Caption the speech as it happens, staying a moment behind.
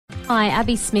Hi,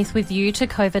 Abby Smith with you to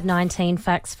COVID-19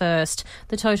 facts first.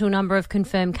 The total number of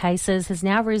confirmed cases has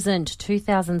now risen to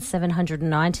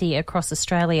 2,790 across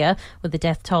Australia, with the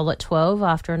death toll at 12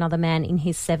 after another man in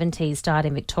his 70s died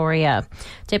in Victoria.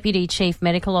 Deputy Chief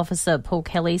Medical Officer Paul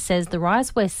Kelly says the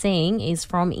rise we're seeing is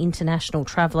from international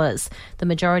travellers, the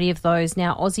majority of those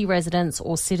now Aussie residents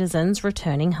or citizens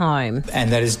returning home.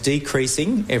 And that is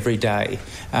decreasing every day,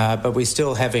 but we're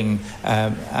still having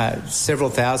several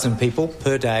thousand people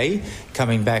per day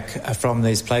coming back from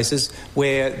these places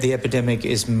where the epidemic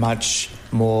is much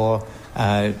more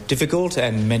difficult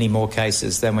and many more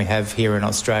cases than we have here in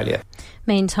Australia.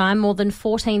 Meantime, more than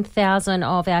 14,000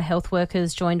 of our health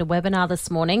workers joined a webinar this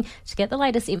morning to get the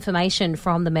latest information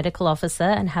from the medical officer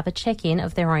and have a check-in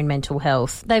of their own mental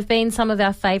health. They've been some of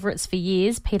our favourites for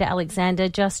years: Peter Alexander,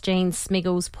 Just Jeans,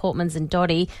 Smiggles, Portmans and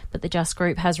Dotty, but the Just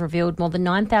Group has revealed more than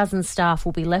 9,000 staff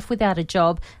will be left without a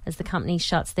job as the company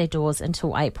shuts their doors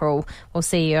until April. While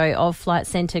CEO of Flight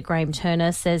Centre Graham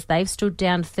Turner says they've stood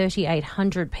down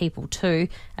 3,800 people too,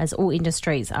 as all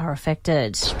industries are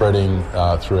affected. Spreading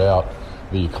throughout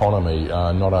the economy,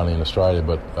 not only in Australia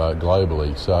but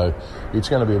globally. So it's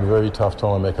going to be a very tough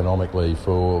time economically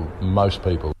for most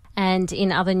people. And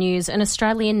in other news, an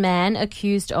Australian man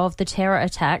accused of the terror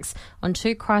attacks on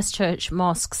 2 Christchurch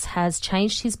mosques has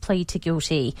changed his plea to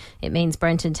guilty. It means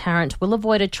Brenton Tarrant will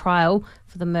avoid a trial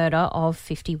for the murder of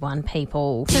 51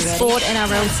 people. To sport,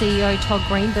 NRL CEO Todd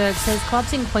Greenberg says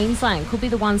clubs in Queensland could be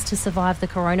the ones to survive the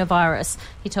coronavirus.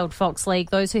 He told Fox League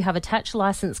those who have attached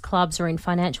licensed clubs are in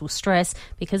financial stress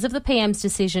because of the PM's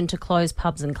decision to close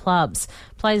pubs and clubs.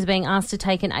 Players are being asked to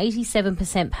take an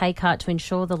 87% pay cut to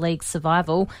ensure the league's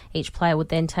survival. Each player would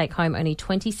then take home only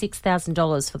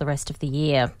 $26,000 for the rest of the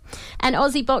year. And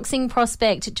Aussie boxing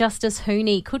prospect Justice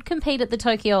Hooney could compete at the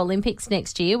Tokyo Olympics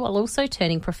next year while also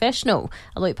turning professional.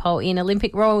 A loophole in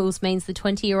Olympic rules means the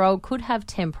 20-year-old could have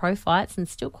 10 pro fights and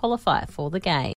still qualify for the game.